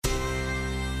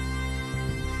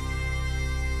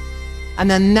an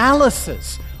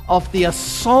analysis of the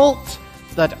assault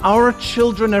that our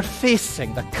children are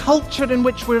facing, the culture in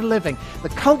which we're living, the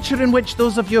culture in which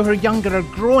those of you who are younger are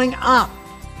growing up.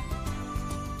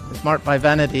 It's marked by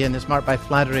vanity, and it's marked by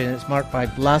flattery, and it's marked by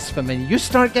blasphemy. You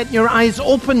start getting your eyes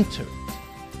open to it,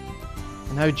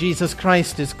 and how Jesus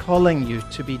Christ is calling you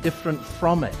to be different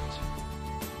from it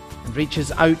and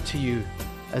reaches out to you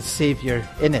as Savior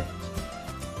in it.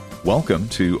 Welcome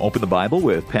to Open the Bible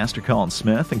with Pastor Colin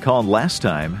Smith. And Colin, last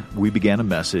time we began a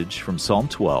message from Psalm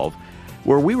 12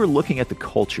 where we were looking at the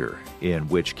culture in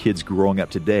which kids growing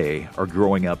up today are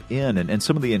growing up in and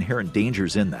some of the inherent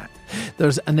dangers in that.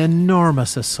 There's an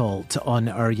enormous assault on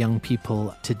our young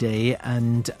people today,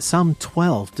 and Psalm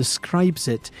 12 describes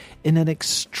it in an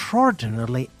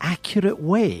extraordinarily accurate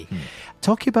way.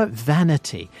 Talking about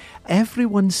vanity,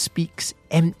 everyone speaks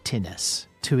emptiness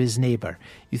to his neighbor.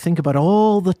 You think about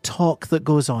all the talk that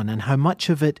goes on and how much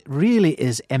of it really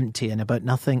is empty and about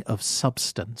nothing of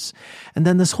substance. And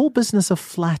then this whole business of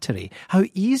flattery, how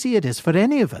easy it is for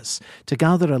any of us to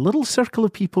gather a little circle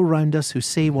of people around us who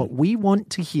say what we want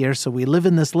to hear, so we live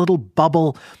in this little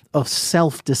bubble of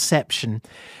self-deception.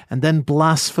 And then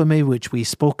blasphemy, which we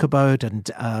spoke about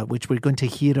and which we're going to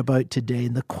hear about today.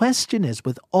 And the question is,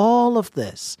 with all of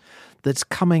this that's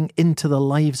coming into the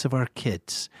lives of our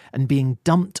kids and being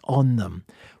dumped on them,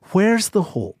 where's the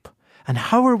hope? And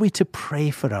how are we to pray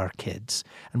for our kids?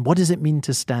 And what does it mean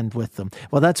to stand with them?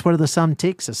 Well, that's where the psalm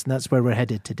takes us, and that's where we're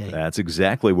headed today. That's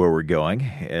exactly where we're going.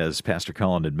 As Pastor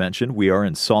Colin had mentioned, we are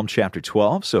in Psalm chapter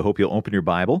 12, so hope you'll open your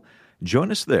Bible. Join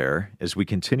us there as we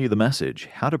continue the message,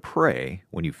 How to Pray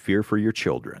When You Fear for Your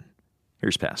Children.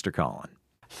 Here's Pastor Colin.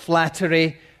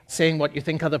 Flattery, saying what you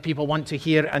think other people want to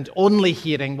hear and only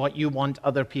hearing what you want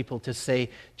other people to say,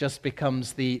 just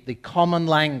becomes the common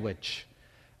language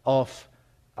of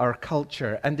our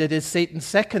culture. And it is Satan's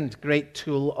second great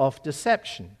tool of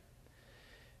deception.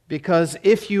 Because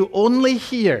if you only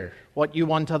hear what you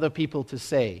want other people to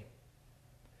say,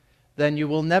 then you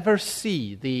will never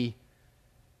see the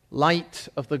light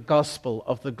of the gospel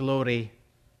of the glory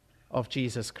of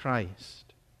Jesus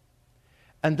Christ.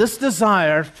 And this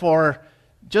desire for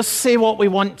just say what we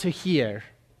want to hear,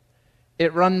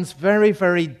 it runs very,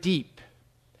 very deep.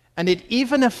 And it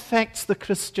even affects the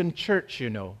Christian church, you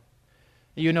know.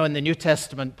 You know, in the New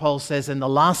Testament, Paul says in the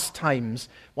last times,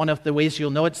 one of the ways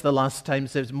you'll know it's the last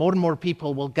times is more and more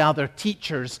people will gather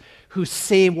teachers who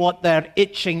say what their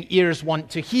itching ears want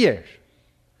to hear.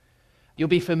 You'll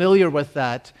be familiar with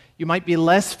that. You might be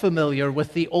less familiar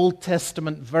with the Old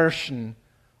Testament version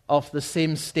of the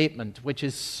same statement, which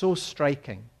is so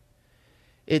striking.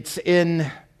 It's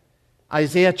in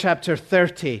Isaiah chapter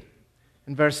 30,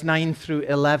 in verse 9 through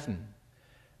 11.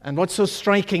 And what's so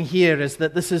striking here is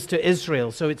that this is to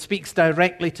Israel, so it speaks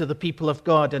directly to the people of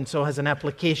God, and so has an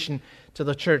application to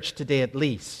the church today at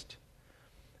least.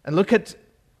 And look at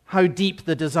how deep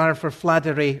the desire for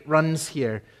flattery runs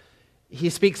here. He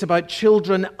speaks about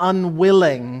children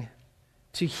unwilling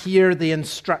to hear the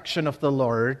instruction of the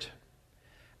Lord.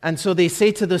 And so they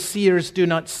say to the seers, do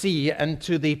not see, and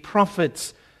to the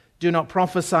prophets, do not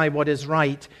prophesy what is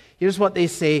right. Here's what they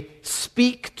say: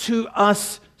 speak to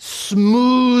us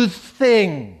smooth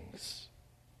things,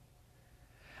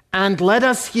 and let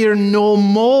us hear no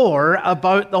more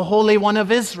about the Holy One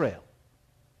of Israel.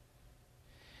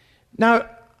 Now,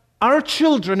 our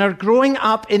children are growing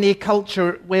up in a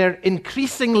culture where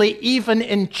increasingly, even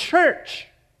in church,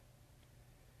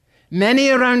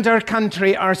 many around our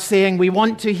country are saying we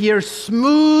want to hear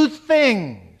smooth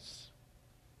things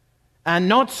and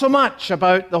not so much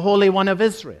about the Holy One of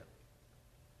Israel.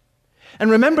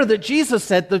 And remember that Jesus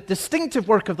said the distinctive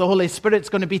work of the Holy Spirit is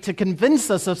going to be to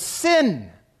convince us of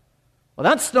sin. Well,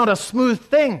 that's not a smooth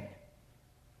thing.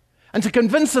 And to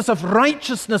convince us of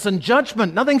righteousness and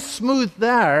judgment, nothing smooth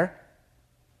there.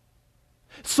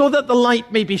 So that the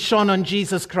light may be shone on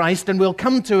Jesus Christ, and we'll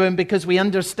come to him because we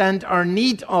understand our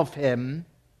need of him.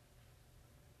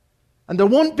 And there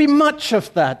won't be much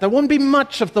of that. There won't be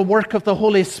much of the work of the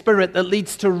Holy Spirit that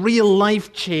leads to real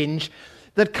life change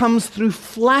that comes through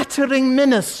flattering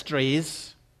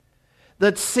ministries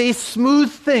that say smooth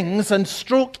things and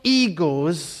stroke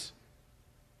egos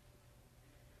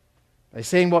by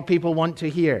saying what people want to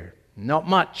hear. Not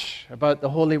much about the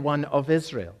Holy One of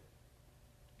Israel.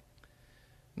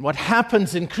 And what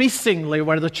happens increasingly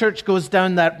where the church goes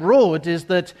down that road is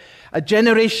that a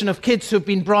generation of kids who've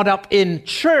been brought up in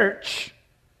church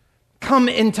come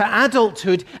into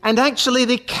adulthood, and actually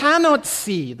they cannot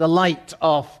see the light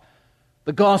of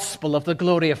the gospel of the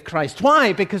glory of Christ.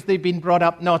 Why? Because they've been brought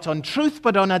up not on truth,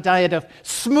 but on a diet of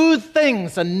smooth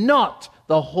things and not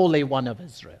the Holy One of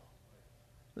Israel.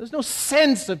 There's no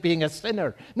sense of being a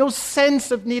sinner, no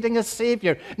sense of needing a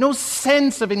Savior, no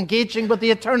sense of engaging with the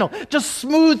eternal. Just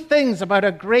smooth things about how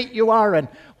great you are and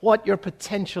what your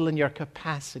potential and your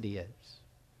capacity is.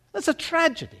 That's a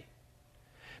tragedy,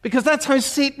 because that's how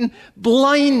Satan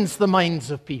blinds the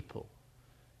minds of people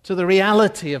to the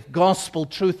reality of gospel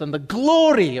truth and the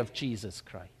glory of Jesus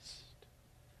Christ.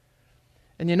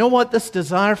 And you know what? This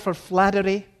desire for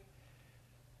flattery,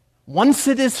 once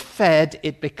it is fed,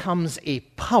 it becomes a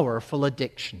powerful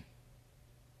addiction.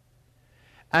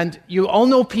 And you all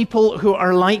know people who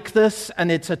are like this,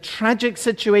 and it's a tragic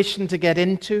situation to get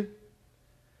into.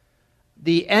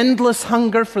 The endless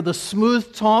hunger for the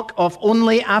smooth talk of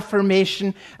only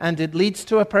affirmation, and it leads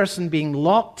to a person being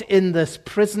locked in this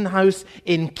prison house,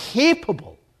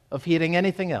 incapable of hearing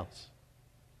anything else.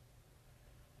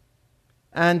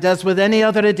 And as with any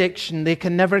other addiction, they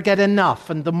can never get enough.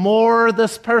 And the more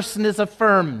this person is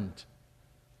affirmed,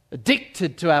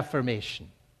 addicted to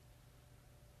affirmation,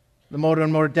 the more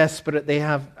and more desperate they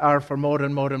are for more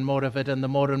and more and more of it, and the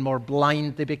more and more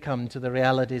blind they become to the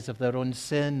realities of their own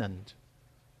sin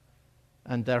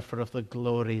and therefore of the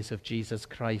glories of Jesus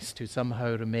Christ, who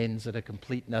somehow remains at a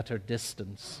complete and utter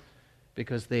distance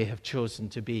because they have chosen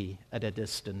to be at a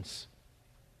distance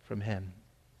from Him.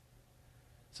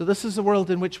 So this is the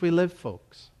world in which we live,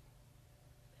 folks.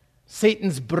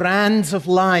 Satan's brands of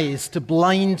lies to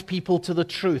blind people to the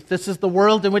truth. This is the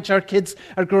world in which our kids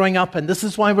are growing up in. This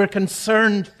is why we're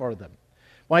concerned for them,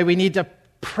 why we need a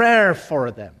prayer for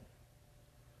them.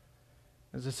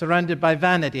 As they're surrounded by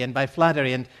vanity and by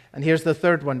flattery. And here's the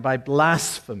third one, by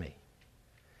blasphemy.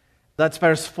 That's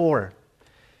verse 4.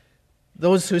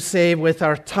 Those who say, with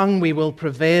our tongue we will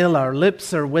prevail, our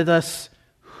lips are with us,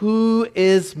 who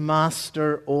is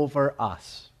master over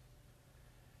us?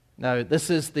 Now,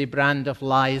 this is the brand of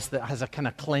lies that has a kind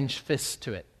of clenched fist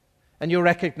to it. And you'll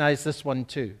recognize this one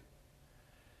too.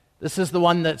 This is the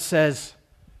one that says,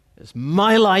 it's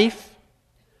my life,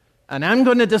 and I'm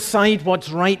going to decide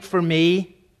what's right for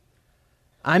me.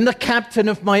 I'm the captain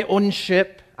of my own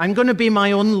ship. I'm going to be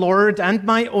my own Lord and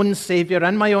my own Savior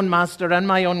and my own Master and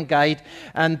my own guide.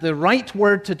 And the right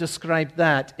word to describe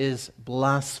that is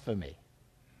blasphemy.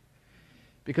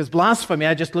 Because blasphemy,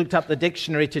 I just looked up the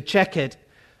dictionary to check it,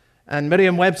 and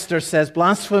Merriam-Webster says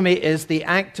blasphemy is the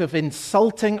act of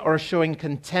insulting or showing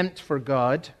contempt for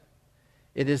God.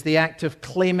 It is the act of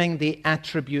claiming the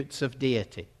attributes of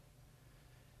deity.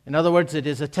 In other words, it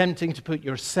is attempting to put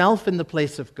yourself in the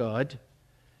place of God,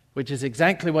 which is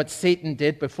exactly what Satan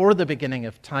did before the beginning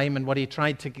of time and what he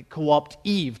tried to co-opt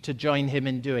Eve to join him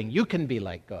in doing. You can be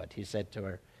like God, he said to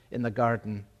her in the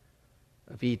Garden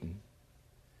of Eden.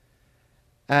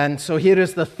 And so here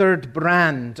is the third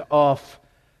brand of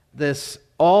this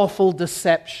awful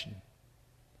deception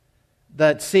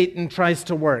that Satan tries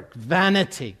to work.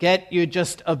 Vanity. Get you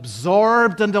just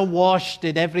absorbed and awashed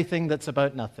in everything that's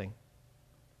about nothing.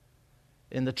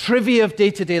 In the trivia of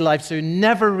day-to-day life, so you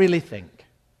never really think.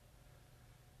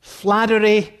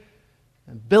 Flattery,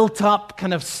 built up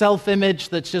kind of self-image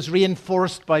that's just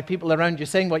reinforced by people around you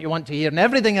saying what you want to hear, and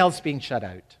everything else being shut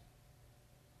out.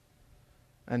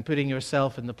 And putting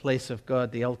yourself in the place of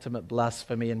God, the ultimate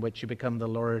blasphemy in which you become the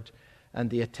Lord and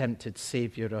the attempted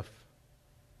Savior of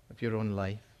your own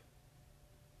life.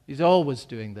 He's always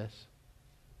doing this.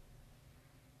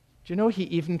 Do you know he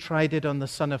even tried it on the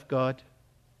Son of God?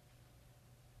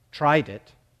 Tried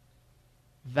it.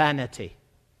 Vanity.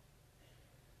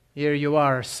 Here you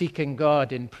are seeking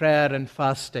God in prayer and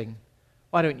fasting.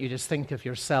 Why don't you just think of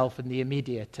yourself in the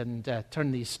immediate and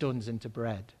turn these stones into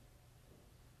bread?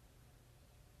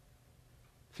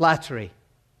 Flattery.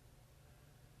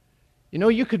 You know,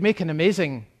 you could make an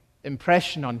amazing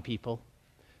impression on people.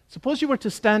 Suppose you were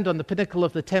to stand on the pinnacle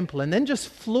of the temple and then just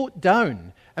float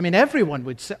down. I mean, everyone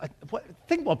would say,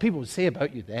 think what people would say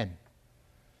about you then.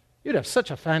 You'd have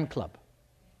such a fan club.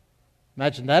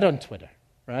 Imagine that on Twitter,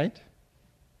 right?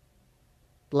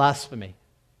 Blasphemy.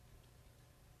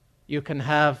 You can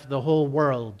have the whole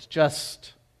world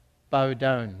just bow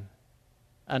down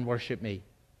and worship me.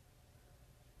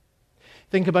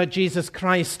 Think about Jesus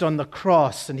Christ on the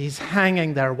cross, and he's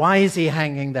hanging there. Why is he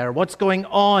hanging there? What's going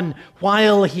on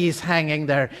while he's hanging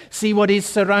there? See what he's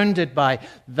surrounded by.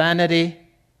 Vanity,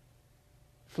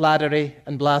 flattery,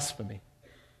 and blasphemy.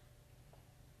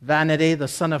 Vanity, the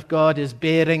Son of God, is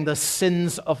bearing the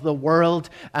sins of the world,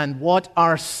 and what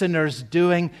are sinners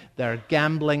doing? They're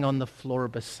gambling on the floor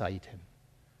beside him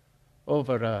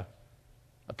over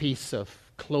a piece of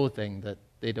clothing that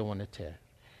they don't want to tear.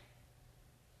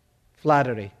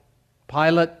 Flattery.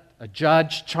 Pilate, a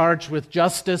judge charged with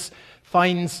justice,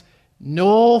 finds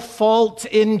No fault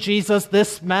in Jesus.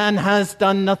 This man has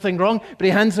done nothing wrong. But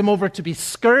he hands him over to be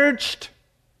scourged,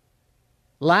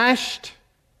 lashed,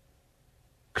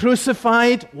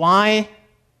 crucified. Why?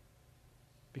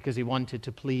 Because he wanted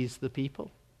to please the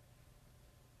people.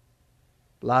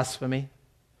 Blasphemy.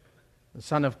 The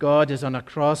Son of God is on a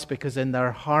cross because in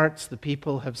their hearts the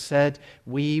people have said,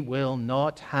 we will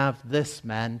not have this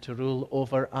man to rule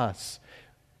over us.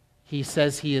 He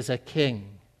says he is a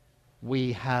king.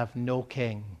 We have no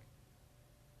king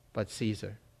but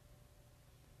Caesar.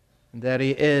 And there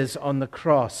he is on the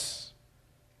cross.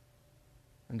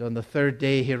 And on the third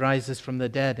day he rises from the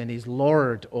dead, and he's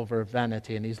Lord over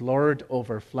vanity, and he's Lord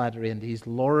over flattery, and he's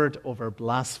Lord over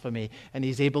blasphemy, and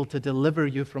he's able to deliver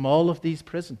you from all of these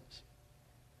prisons.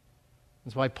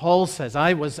 That's why Paul says,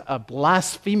 I was a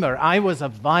blasphemer, I was a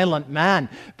violent man,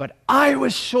 but I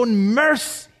was shown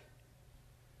mercy.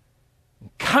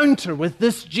 Encounter with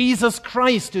this Jesus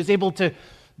Christ who's able to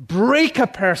break a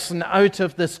person out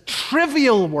of this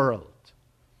trivial world,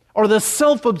 or this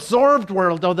self-absorbed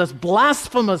world, or this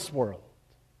blasphemous world,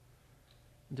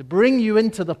 and to bring you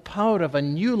into the power of a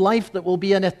new life that will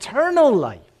be an eternal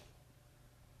life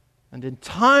and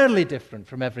entirely different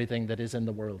from everything that is in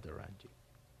the world around you.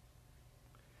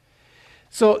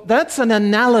 So that's an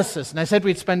analysis, and I said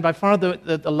we'd spend by far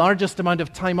the largest amount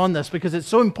of time on this because it's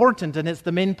so important and it's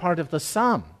the main part of the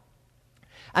psalm.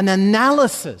 An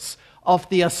analysis of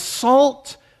the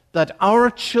assault that our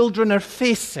children are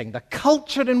facing, the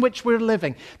culture in which we're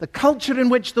living, the culture in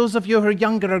which those of you who are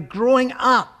younger are growing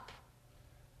up.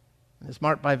 And it's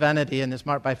marked by vanity, and it's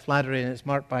marked by flattery, and it's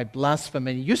marked by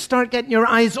blasphemy. You start getting your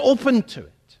eyes open to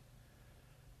it,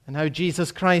 and how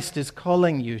Jesus Christ is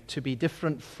calling you to be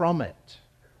different from it,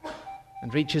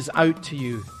 and reaches out to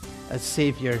you as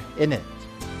Savior in it.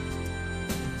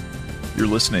 You're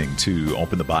listening to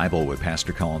Open the Bible with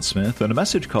Pastor Colin Smith and a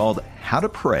message called How to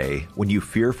Pray When You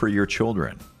Fear for Your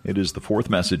Children. It is the fourth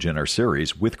message in our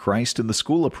series, With Christ in the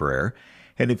School of Prayer.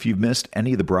 And if you've missed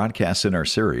any of the broadcasts in our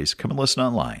series, come and listen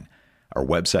online. Our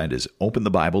website is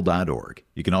openthebible.org.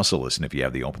 You can also listen if you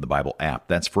have the Open the Bible app.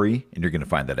 That's free, and you're going to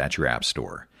find that at your app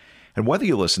store. And whether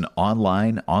you listen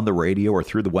online, on the radio, or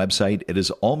through the website, it is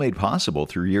all made possible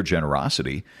through your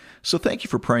generosity. So thank you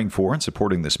for praying for and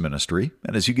supporting this ministry.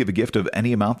 And as you give a gift of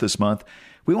any amount this month,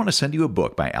 we want to send you a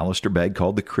book by Alistair Begg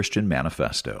called The Christian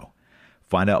Manifesto.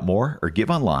 Find out more or give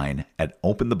online at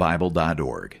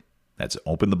openthebible.org. That's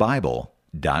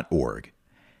openthebible.org.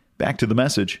 Back to the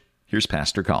message. Here's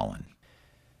Pastor Colin.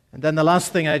 And then the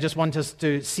last thing I just want us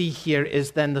to see here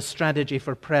is then the strategy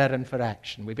for prayer and for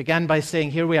action. We began by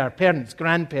saying, here we are, parents,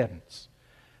 grandparents,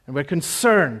 and we're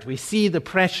concerned. We see the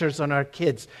pressures on our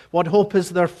kids. What hope is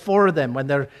there for them when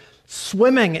they're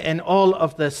swimming in all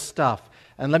of this stuff?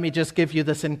 And let me just give you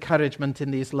this encouragement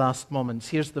in these last moments.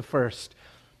 Here's the first.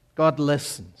 God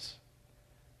listens.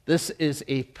 This is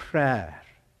a prayer.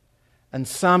 And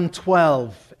Psalm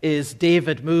 12 is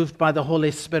David moved by the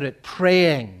Holy Spirit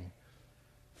praying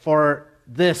for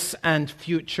this and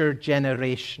future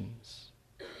generations.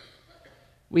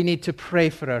 We need to pray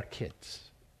for our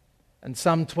kids. And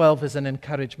Psalm 12 is an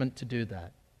encouragement to do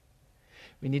that.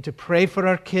 We need to pray for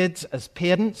our kids as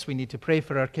parents. We need to pray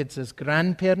for our kids as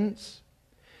grandparents.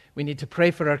 We need to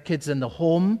pray for our kids in the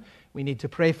home. We need to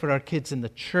pray for our kids in the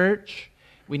church.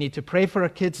 We need to pray for our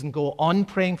kids and go on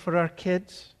praying for our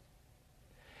kids.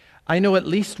 I know at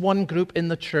least one group in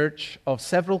the church of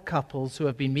several couples who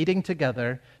have been meeting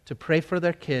together to pray for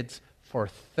their kids for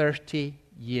 30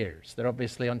 years. They're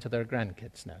obviously onto their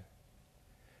grandkids now.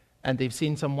 And they've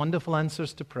seen some wonderful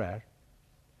answers to prayer.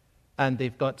 And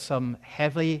they've got some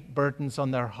heavy burdens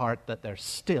on their heart that they're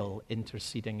still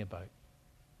interceding about.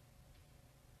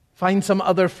 Find some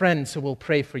other friends who will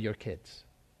pray for your kids.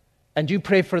 And you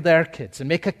pray for their kids and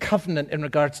make a covenant in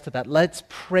regards to that. Let's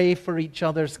pray for each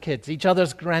other's kids, each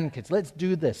other's grandkids. Let's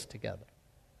do this together.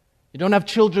 You don't have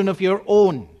children of your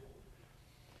own.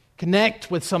 Connect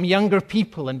with some younger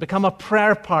people and become a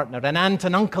prayer partner, an aunt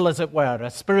and uncle, as it were, a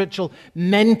spiritual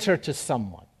mentor to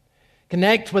someone.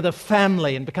 Connect with a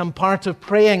family and become part of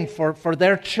praying for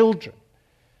their children.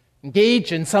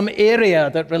 Engage in some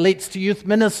area that relates to youth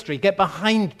ministry. Get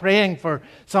behind praying for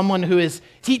someone who is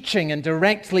teaching and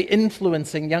directly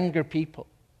influencing younger people.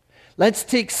 Let's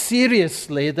take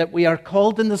seriously that we are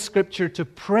called in the Scripture to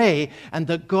pray and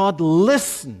that God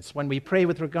listens when we pray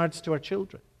with regards to our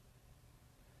children.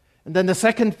 And then the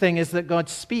second thing is that God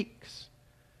speaks.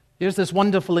 Here's this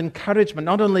wonderful encouragement.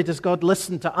 Not only does God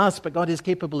listen to us, but God is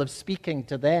capable of speaking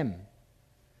to them.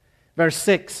 Verse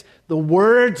 6, the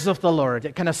words of the Lord.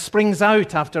 It kind of springs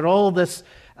out after all this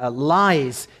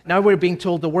lies. Now we're being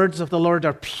told the words of the Lord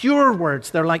are pure words.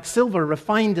 They're like silver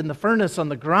refined in the furnace on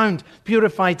the ground,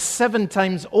 purified 7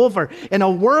 times over. In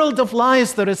a world of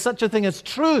lies, there is such a thing as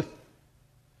truth.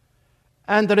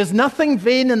 And there is nothing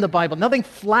vain in the Bible, nothing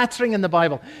flattering in the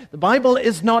Bible. The Bible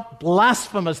is not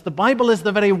blasphemous. The Bible is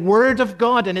the very Word of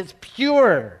God, and it's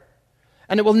pure.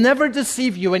 And it will never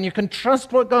deceive you, and you can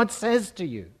trust what God says to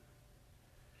you.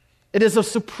 It is of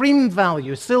supreme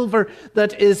value, silver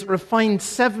that is refined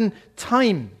 7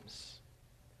 times.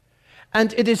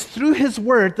 And it is through His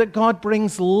Word that God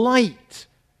brings light.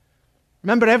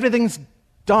 Remember, everything's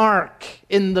dark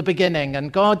in the beginning,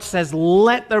 and God says,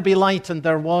 "Let there be light," and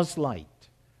there was light.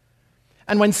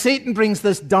 And when Satan brings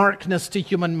this darkness to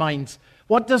human minds,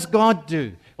 what does God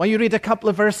do? Well, you read a couple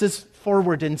of verses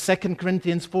forward in 2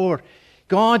 Corinthians 4.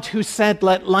 God, who said,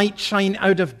 "Let light shine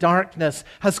out of darkness,"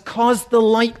 has caused the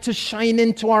light to shine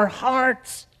into our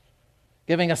hearts,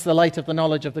 giving us the light of the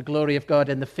knowledge of the glory of God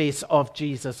in the face of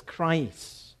Jesus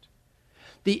Christ.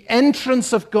 The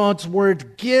entrance of God's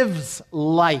Word gives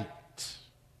light.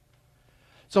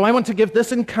 So I want to give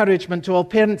this encouragement to all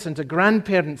parents and to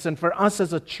grandparents and for us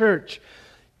as a church.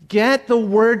 Get the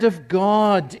Word of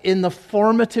God in the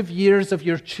formative years of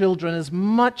your children as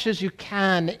much as you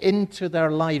can into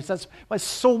their lives. That's why it's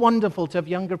so wonderful to have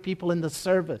younger people in the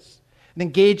service and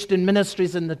engaged in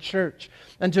ministries in the church,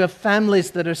 and to have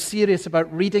families that are serious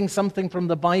about reading something from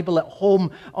the Bible at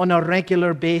home on a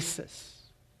regular basis.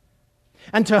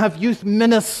 And to have youth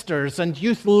ministers and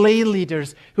youth lay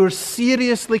leaders who are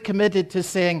seriously committed to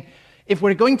saying, if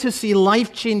we're going to see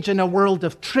life change in a world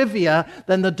of trivia,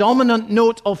 then the dominant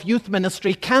note of youth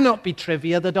ministry cannot be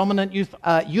trivia. The dominant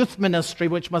youth ministry,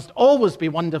 which must always be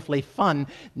wonderfully fun,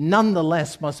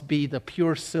 nonetheless must be the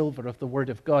pure silver of the Word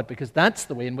of God, because that's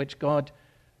the way in which God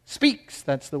speaks.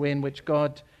 That's the way in which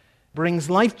God brings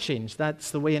life change.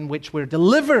 That's the way in which we're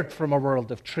delivered from a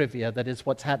world of trivia that is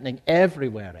what's happening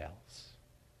everywhere else.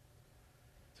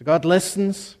 So God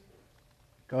listens,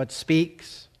 God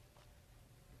speaks,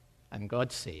 and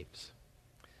God saves.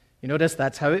 You notice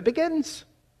that's how it begins.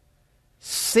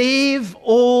 Save,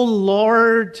 O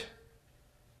Lord,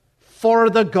 for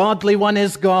the godly one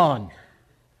is gone.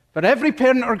 For every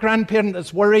parent or grandparent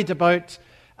that's worried about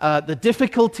the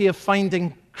difficulty of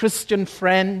finding Christian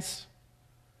friends,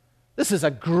 this is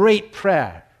a great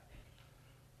prayer.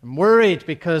 I'm worried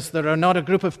because there are not a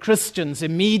group of Christians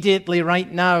immediately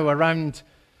right now around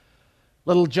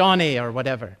little Johnny or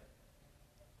whatever.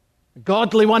 The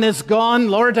godly one is gone.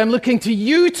 Lord, I'm looking to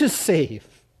you to save.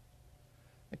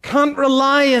 I can't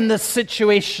rely in this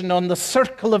situation on the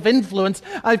circle of influence.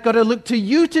 I've got to look to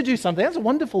you to do something. That's a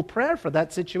wonderful prayer for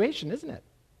that situation, isn't it?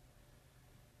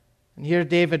 And here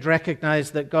David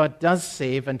recognized that God does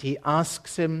save, and he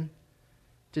asks him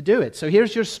to do it. So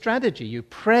here's your strategy. You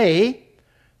pray,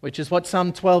 which is what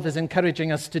Psalm 12 is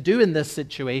encouraging us to do in this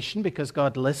situation, because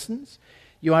God listens.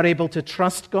 You are able to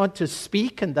trust God to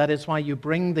speak, and that is why you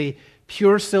bring the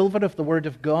pure silver of the Word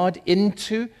of God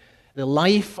into the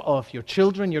life of your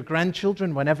children, your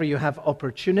grandchildren, whenever you have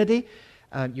opportunity.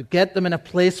 You get them in a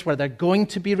place where they're going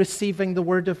to be receiving the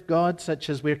Word of God, such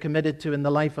as we're committed to in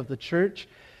the life of the church.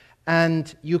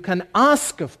 And you can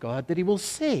ask of God that He will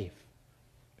save,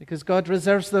 because God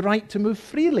reserves the right to move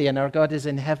freely, and our God is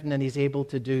in heaven, and He's able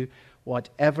to do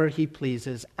whatever He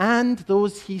pleases. And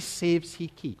those He saves, He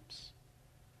keeps.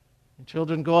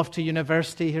 Children go off to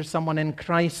university, here's someone in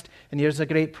Christ, and here's a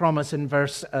great promise in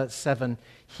verse 7.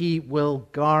 He will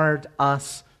guard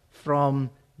us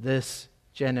from this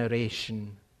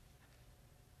generation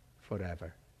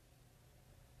forever.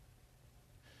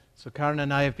 So Karen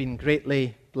and I have been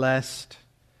greatly blessed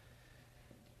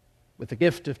with the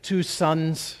gift of 2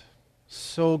 sons.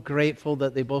 So grateful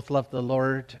that they both love the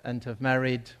Lord and have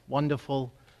married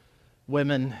wonderful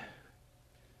women,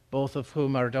 both of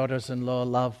whom our daughters-in-law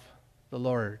love the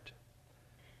Lord.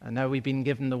 And now we've been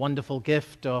given the wonderful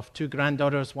gift of 2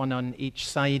 granddaughters, one on each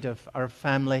side of our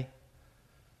family.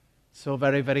 So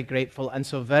very, very grateful, and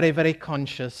so very, very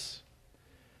conscious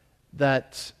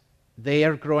that they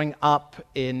are growing up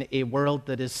in a world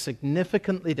that is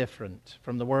significantly different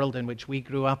from the world in which we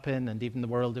grew up in, and even the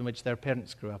world in which their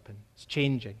parents grew up in. It's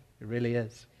changing. It really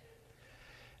is.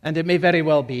 And it may very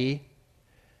well be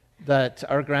that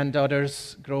our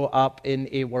granddaughters grow up in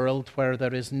a world where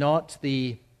there is not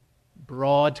the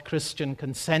broad Christian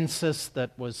consensus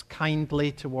that was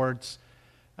kindly towards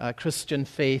Christian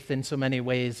faith in so many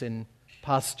ways in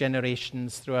past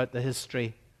generations throughout the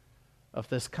history of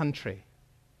this country.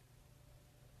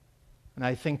 And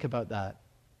I think about that.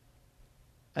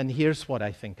 And here's what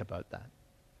I think about that.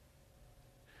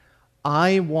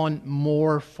 I want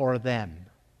more for them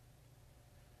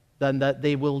than that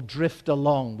they will drift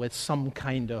along with some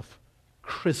kind of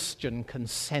Christian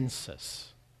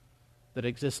consensus that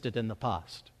existed in the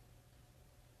past.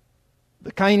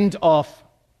 The kind of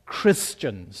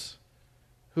Christians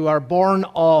who are born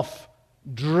of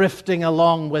drifting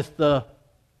along with the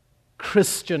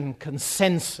Christian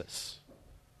consensus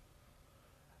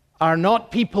are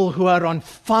not people who are on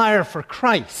fire for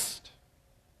Christ.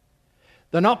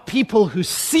 They're not people who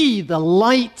see the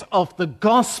light of the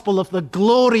gospel of the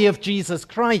glory of Jesus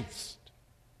Christ.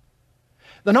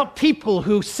 They're not people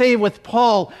who say with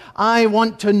Paul, I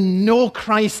want to know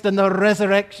Christ and the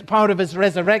resurrection, power of his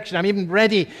resurrection. I'm even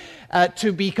ready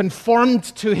to be conformed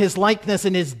to his likeness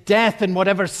in his death and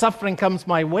whatever suffering comes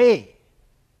my way.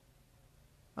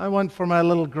 I want for my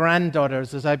little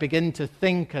granddaughters, as I begin to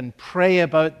think and pray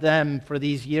about them for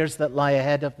these years that lie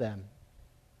ahead of them,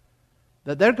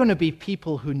 that they're going to be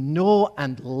people who know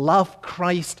and love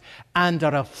Christ and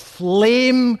are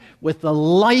aflame with the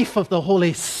life of the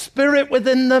Holy Spirit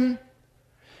within them.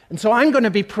 And so I'm going to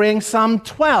be praying Psalm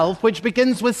 12, which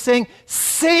begins with saying,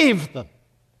 save them.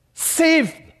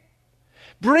 Save them.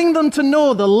 Bring them to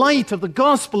know the light of the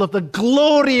gospel of the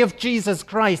glory of Jesus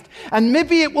Christ. And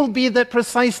maybe it will be that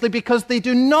precisely because they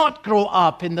do not grow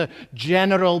up in the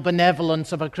general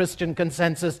benevolence of a Christian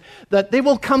consensus, that they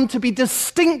will come to be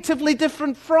distinctively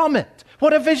different from it.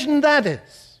 What a vision that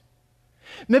is.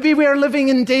 Maybe we are living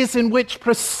in days in which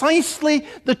precisely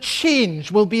the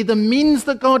change will be the means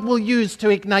that God will use to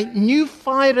ignite new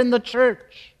fire in the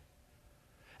church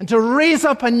and to raise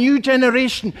up a new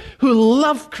generation who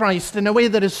love Christ in a way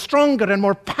that is stronger and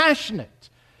more passionate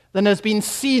than has been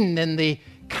seen in the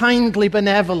kindly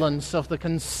benevolence of the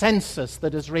consensus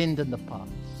that has reigned in the past.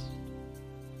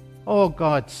 Oh,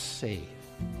 God, save.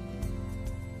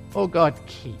 Oh, God,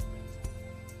 keep.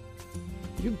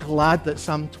 Are you glad that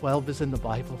Psalm 12 is in the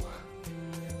Bible?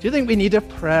 Do you think we need a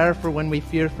prayer for when we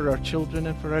fear for our children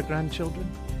and for our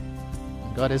grandchildren?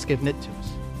 God has given it to us.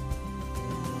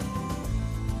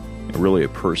 Really a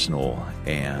personal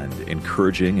and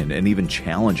encouraging and even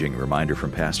challenging reminder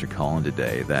from Pastor Colin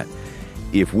today that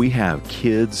if we have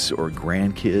kids or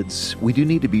grandkids, we do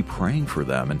need to be praying for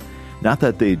them. And not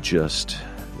that they just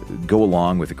go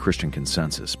along with the Christian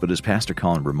consensus, but as Pastor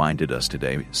Colin reminded us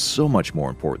today, so much more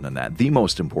important than that. The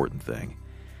most important thing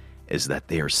is that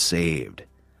they are saved,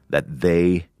 that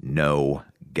they know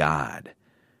God,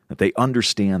 that they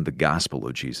understand the gospel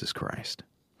of Jesus Christ.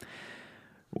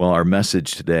 Well, our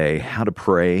message today, How to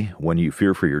Pray When You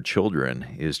Fear for Your Children,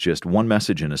 is just one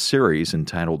message in a series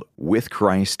entitled With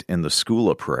Christ in the School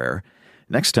of Prayer.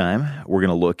 Next time, we're going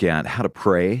to look at how to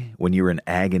pray when you're in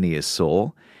agony of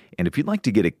soul. And if you'd like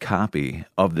to get a copy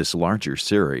of this larger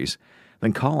series,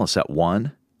 then call us at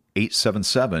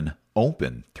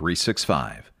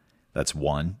 1-877-OPEN-365. That's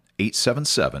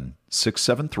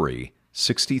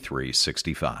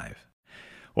 1-877-673-6365.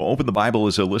 Well, Open the Bible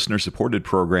is a listener-supported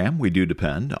program. We do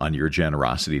depend on your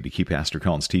generosity to keep Pastor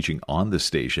Colin's teaching on this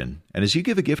station. And as you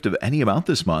give a gift of any amount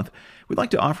this month, we'd like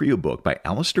to offer you a book by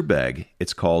Alistair Begg.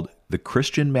 It's called The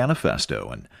Christian Manifesto.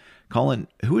 And Colin,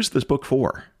 who is this book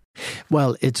for?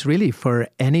 Well, it's really for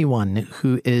anyone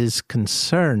who is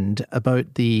concerned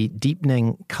about the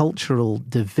deepening cultural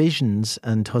divisions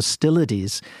and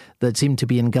hostilities that seem to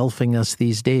be engulfing us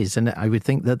these days. And I would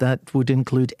think that that would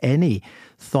include any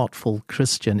thoughtful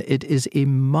Christian. It is a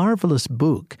marvelous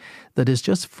book that is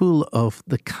just full of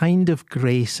the kind of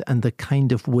grace and the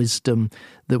kind of wisdom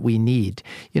that we need.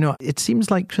 You know, it seems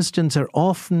like Christians are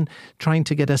often trying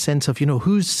to get a sense of,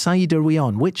 whose side are we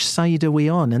on? Which side are we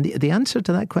on? And the answer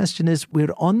to that question is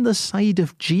we're on the side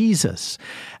of Jesus.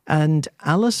 And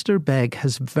Alistair Begg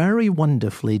has very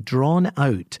wonderfully drawn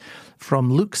out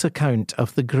from Luke's account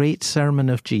of the great sermon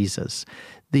of Jesus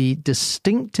the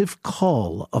distinctive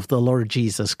call of the Lord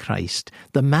Jesus Christ,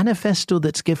 the manifesto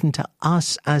that's given to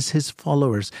us as his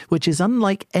followers, which is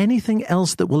unlike anything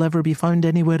else that will ever be found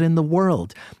anywhere in the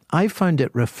world. I found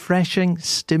it refreshing,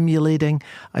 stimulating.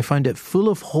 I found it full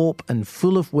of hope and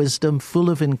full of wisdom, full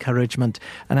of encouragement.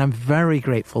 And I'm very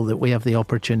grateful that we have the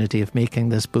opportunity of making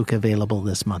this book available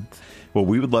this month. Well,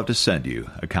 we would love to send you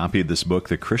a copy of this book,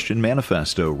 The Christian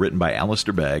Manifesto, written by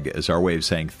Alistair Begg, as our way of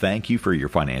saying thank you for your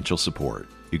financial support.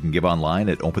 You can give online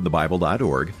at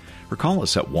openthebible.org or call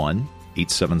us at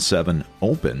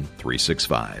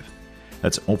 1-877-OPEN-365.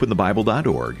 That's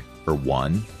openthebible.org or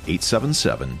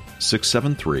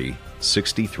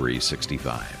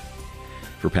 1-877-673-6365.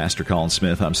 For Pastor Colin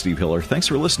Smith, I'm Steve Hiller. Thanks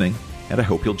for listening, and I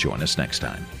hope you'll join us next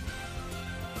time.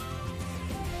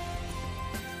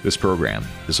 This program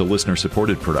is a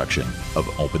listener-supported production of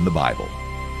Open the Bible.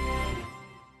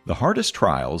 The hardest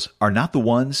trials are not the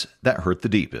ones that hurt the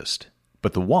deepest,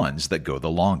 but the ones that go the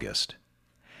longest.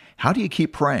 How do you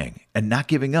keep praying and not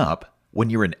giving up when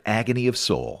you're in agony of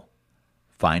soul?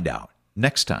 Find out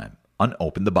next time on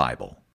Open the Bible.